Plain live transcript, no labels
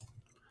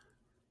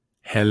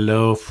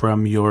Hello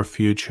from your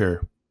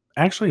future.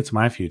 Actually, it's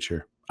my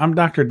future. I'm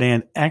Dr.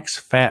 Dan,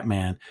 ex-fat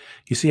man.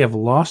 You see, I've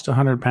lost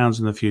 100 pounds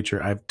in the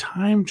future. I've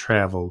time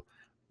traveled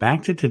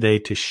back to today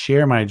to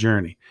share my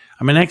journey.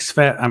 I'm an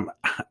ex-fat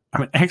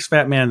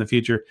man in the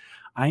future.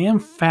 I am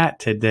fat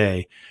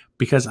today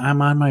because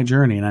I'm on my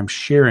journey and I'm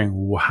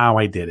sharing how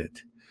I did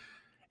it.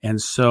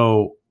 And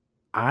so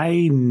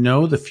I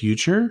know the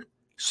future,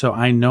 so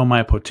I know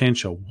my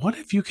potential. What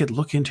if you could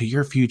look into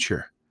your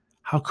future?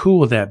 How cool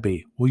would that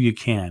be? Well, you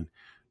can.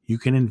 You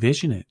can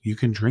envision it. You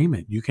can dream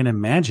it. You can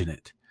imagine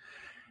it.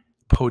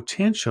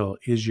 Potential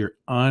is your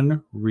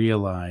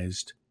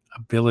unrealized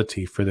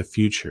ability for the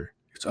future.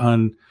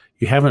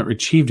 You haven't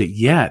achieved it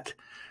yet.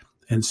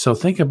 And so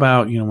think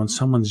about, when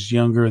someone's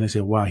younger and they say,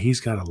 wow, he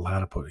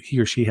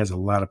or she has a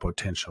lot of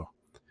potential.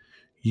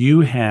 You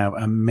have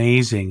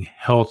amazing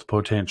health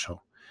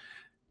potential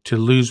to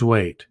lose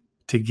weight,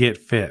 to get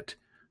fit,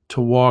 to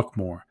walk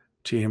more,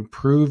 to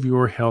improve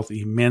your health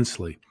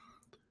immensely.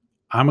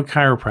 I'm a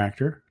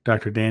chiropractor,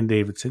 Dr. Dan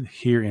Davidson,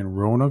 here in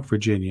Roanoke,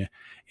 Virginia,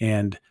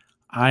 and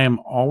I am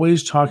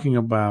always talking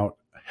about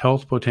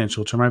health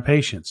potential to my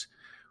patients.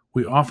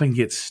 We often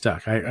get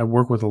stuck. I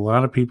work with a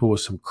lot of people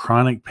with some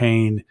chronic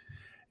pain,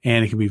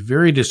 and it can be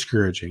very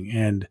discouraging.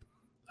 And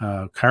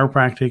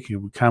chiropractic,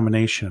 a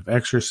combination of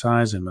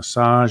exercise and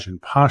massage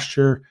and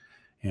posture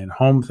and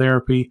home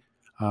therapy,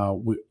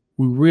 we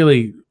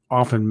really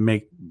often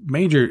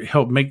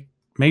help make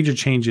major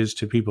changes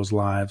to people's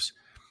lives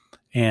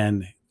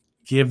and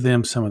give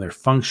them some of their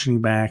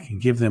functioning back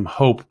and give them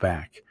hope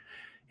back.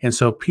 And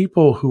so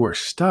people who are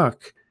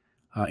stuck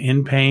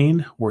in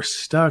pain or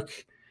stuck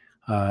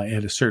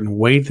at a certain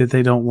weight that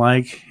they don't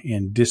like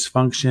and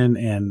dysfunction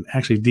and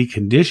actually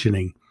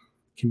deconditioning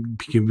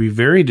can be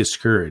very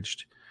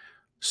discouraged.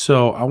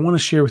 So I want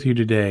to share with you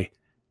today,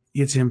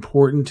 it's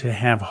important to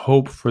have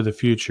hope for the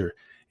future.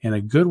 And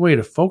a good way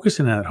to focus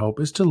on that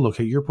hope is to look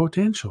at your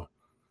potential.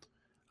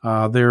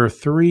 There are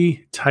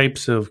three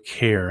types of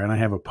care, and I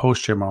have a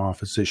poster in my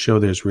office that show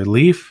there's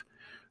relief,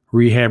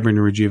 rehab, and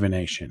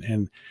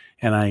rejuvenation.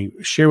 And I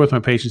share with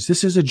my patients,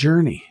 this is a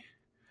journey.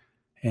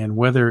 And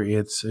whether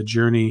it's a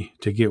journey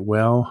to get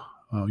well,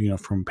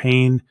 from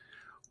pain,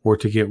 or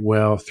to get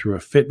well through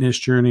a fitness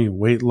journey,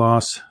 weight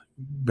loss,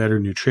 better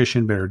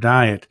nutrition, better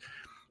diet,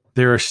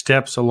 there are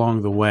steps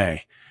along the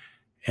way.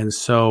 And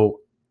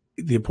so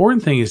the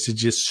important thing is to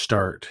just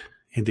start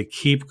and to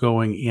keep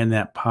going in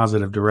that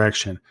positive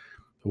direction.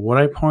 What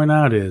I point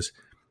out is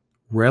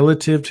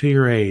relative to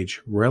your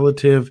age,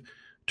 relative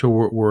to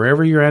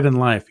wherever you're at in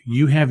life,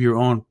 you have your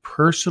own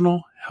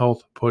personal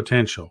health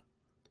potential,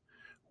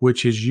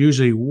 which is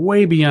usually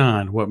way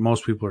beyond what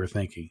most people are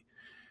thinking.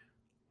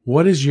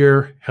 What is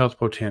your health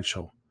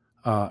potential?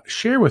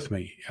 Share with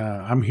me.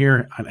 I'm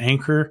here on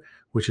Anchor,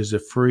 which is a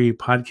free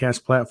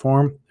podcast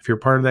platform. If you're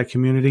part of that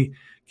community,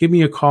 give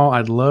me a call.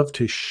 I'd love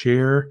to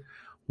share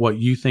what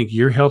you think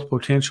your health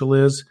potential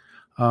is,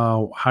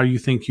 how you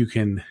think you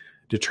can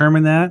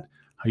determine that,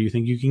 how you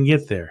think you can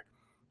get there.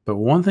 But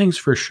one thing's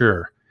for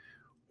sure,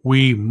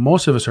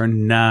 most of us are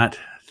not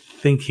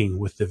thinking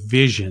with the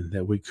vision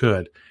that we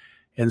could.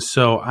 And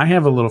so I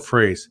have a little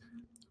phrase,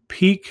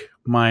 peak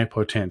my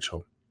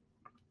potential.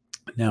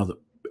 Now,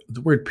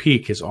 the word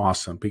peak is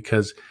awesome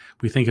because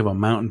we think of a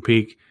mountain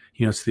peak,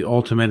 it's the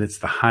ultimate, it's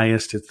the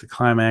highest, it's the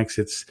climax,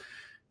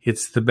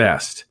 it's the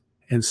best.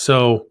 And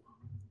so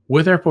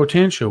with our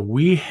potential,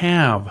 we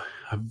have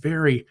a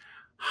very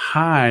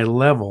high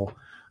level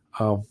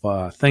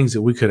of things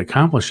that we could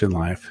accomplish in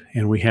life,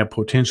 and we have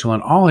potential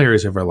in all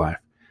areas of our life.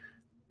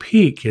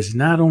 Peak is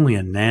not only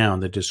a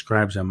noun that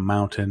describes a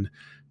mountain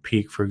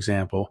peak, for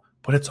example,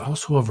 but it's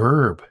also a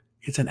verb.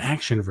 It's an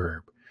action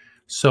verb.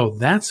 So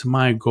that's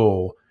my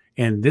goal,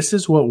 and this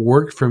is what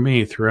worked for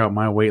me throughout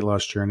my weight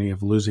loss journey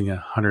of losing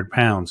 100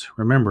 pounds.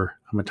 Remember,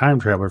 I'm a time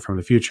traveler from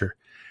the future,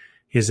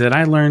 is that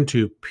I learned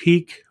to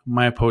peak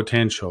my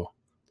potential.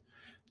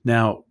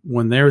 Now,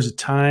 when there's a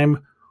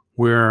time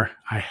where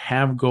I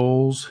have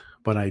goals,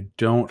 but I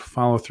don't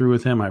follow through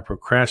with them, I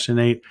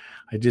procrastinate,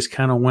 I just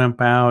kind of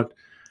wimp out,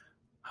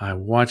 I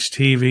watch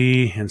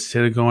TV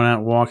instead of going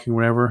out walking,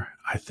 whatever,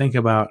 I think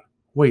about,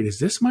 wait, is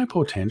this my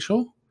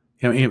potential?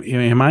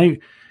 Am I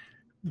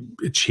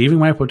achieving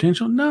my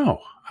potential?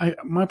 No,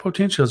 my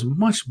potential is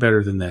much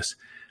better than this.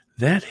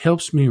 That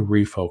helps me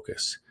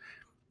refocus.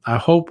 I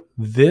hope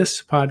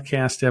this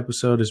podcast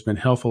episode has been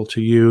helpful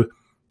to you.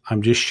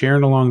 I'm just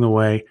sharing along the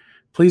way.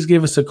 Please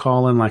give us a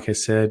call in, like I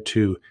said,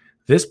 to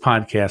this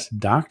podcast,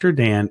 Dr.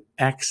 Dan,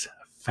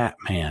 ex-fat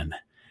man.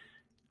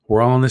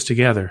 We're all in this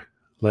together.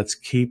 Let's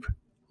keep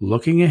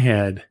looking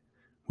ahead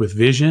with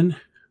vision,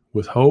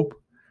 with hope,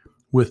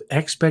 with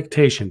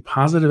expectation,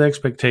 positive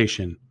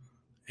expectation,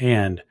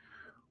 and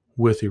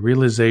with the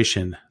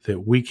realization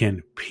that we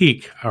can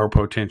peak our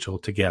potential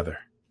together.